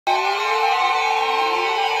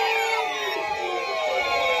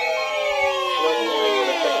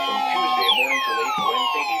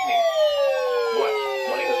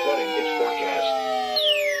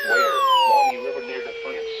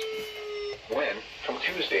when from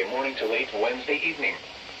Tuesday morning to late Wednesday evening.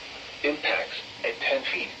 Impacts at 10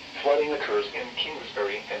 feet. Flooding occurs in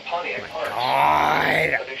Kingsbury and Pontiac Parks.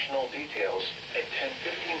 Additional details at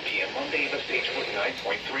 10:15 p.m. Monday, the stage was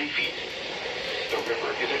 9.3 feet. The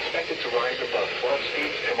river is expected to rise above flood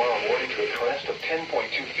stage tomorrow morning to a crest of 10.2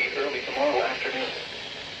 feet early tomorrow afternoon.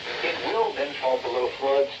 It will then fall below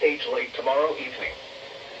flood stage late tomorrow evening.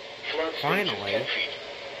 Flood stage is 10 feet.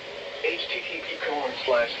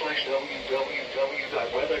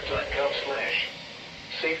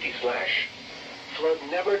 http://www.weather.gov/safety/flood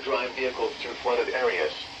never drive vehicles through flooded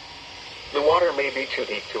areas. The water may be too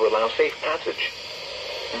deep to allow safe passage.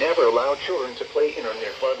 Never allow children to play in or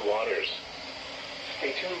near flood waters.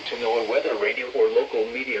 Stay tuned to NOAA weather radio or local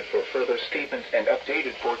media for further statements and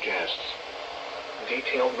updated forecasts.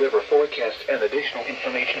 Detailed river forecasts and additional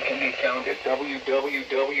information can be found at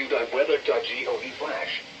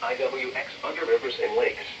www.weather.gov/IWX under rivers and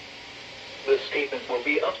lakes. The statement will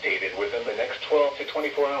be updated within the next 12 to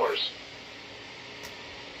 24 hours.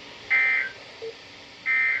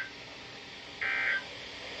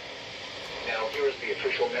 Now here is the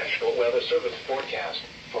official National Weather Service forecast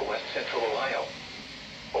for West Central Ohio.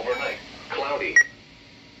 Overnight, cloudy.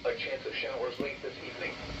 A chance of showers late this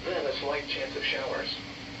evening, then a slight chance of showers.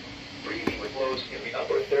 Breezy with lows in the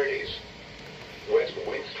upper 30s. West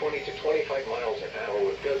winds 20 to 25 miles an hour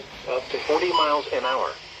with gusts up to 40 miles an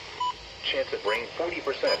hour. Chance of rain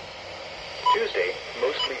 40%. Tuesday,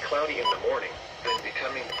 mostly cloudy in the morning, then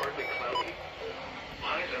becoming partly cloudy.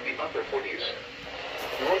 Highs in the upper 40s.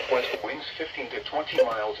 Northwest winds 15 to 20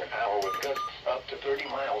 miles an hour with gusts up to 30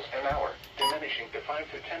 miles an hour, diminishing to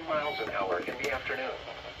 5 to 10 miles an hour in the afternoon.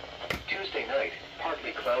 Tuesday night,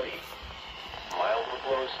 partly cloudy. Mild with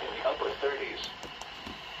lows in the upper 30s.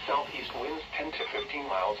 Southeast winds 10 to 15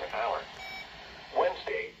 miles an hour.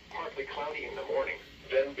 Wednesday, partly cloudy in the morning,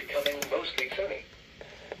 then becoming mostly sunny.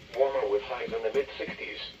 Warmer with highs in the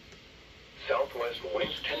mid-60s. Southwest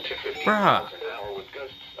winds 10 to 15 miles an hour with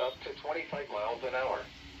gusts up to 25 miles an hour.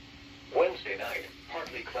 Wednesday night,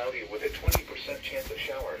 partly cloudy with a 20% chance of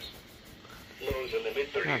showers. Lows in the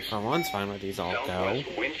mid-30s. Someone's fine with these all go.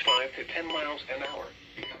 Southwest winds 5 to 10 miles an hour,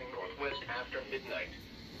 becoming northwest after midnight.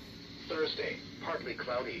 Thursday, partly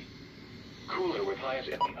cloudy. Cooler with highs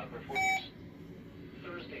in the upper 40s.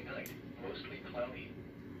 Thursday night, mostly cloudy.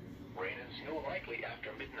 Rain and snow likely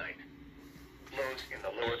after midnight. Lows in the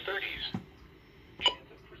lower 30s.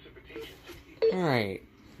 Chance of precipitation 60%. Alright,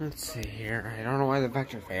 let's see here. I don't know why the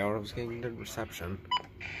vector failed. I was getting good reception.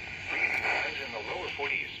 Highs in the lower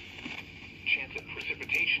 40s. Chance of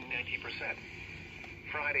precipitation 90%.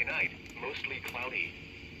 Friday night, mostly cloudy.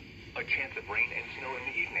 A chance of rain and snow in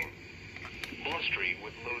the evening. Blustery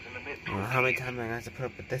with lows in the mid. I don't know how many times I have to put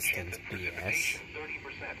up with this thing's BS. 30%.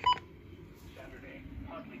 Saturday,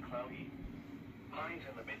 partly cloudy. Highs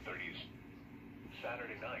in the mid-30s.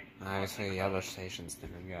 Saturday night. Obviously, the other stations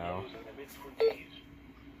didn't go. Lows in the mid-20s.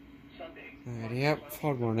 Sunday. Yep,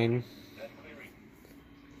 flood warning. Then clearing.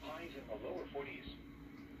 Highs in the lower 40s.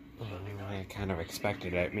 I kind of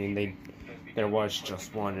expected it. I mean, there was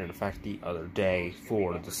just one in effect the other day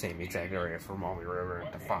for the same exact area for Maumee River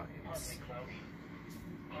and Defiance.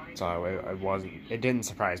 So it didn't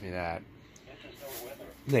surprise me that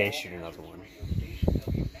they issued another one.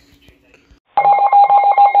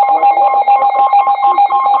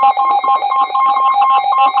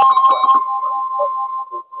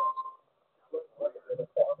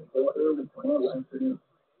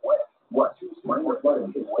 What? Minor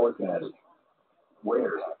flooding is forecast.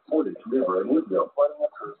 Where? Portage River and Woodville.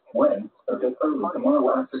 When? Until early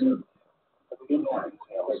tomorrow afternoon. Impact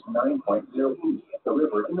at 9.0 feet. The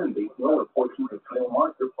river inundates lower portions of Trail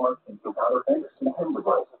Marker Park into Outer Banks and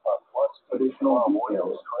Timberville. Additional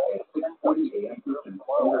details at 6:40 a.m. Eastern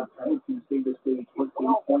Standard Time Tuesday. The stage was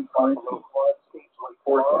 8.5 feet.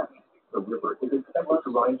 Forecast. The river is expected to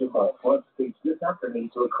rise above flood stage this afternoon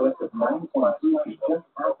to a crest of 9.2 feet just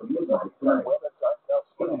after midnight tonight.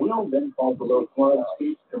 It will then fall below flood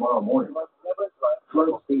stage tomorrow morning.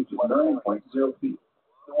 Flood stage is 9.0 feet.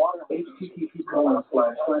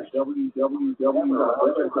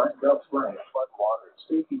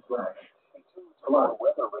 http://www.weather.gov/safety/.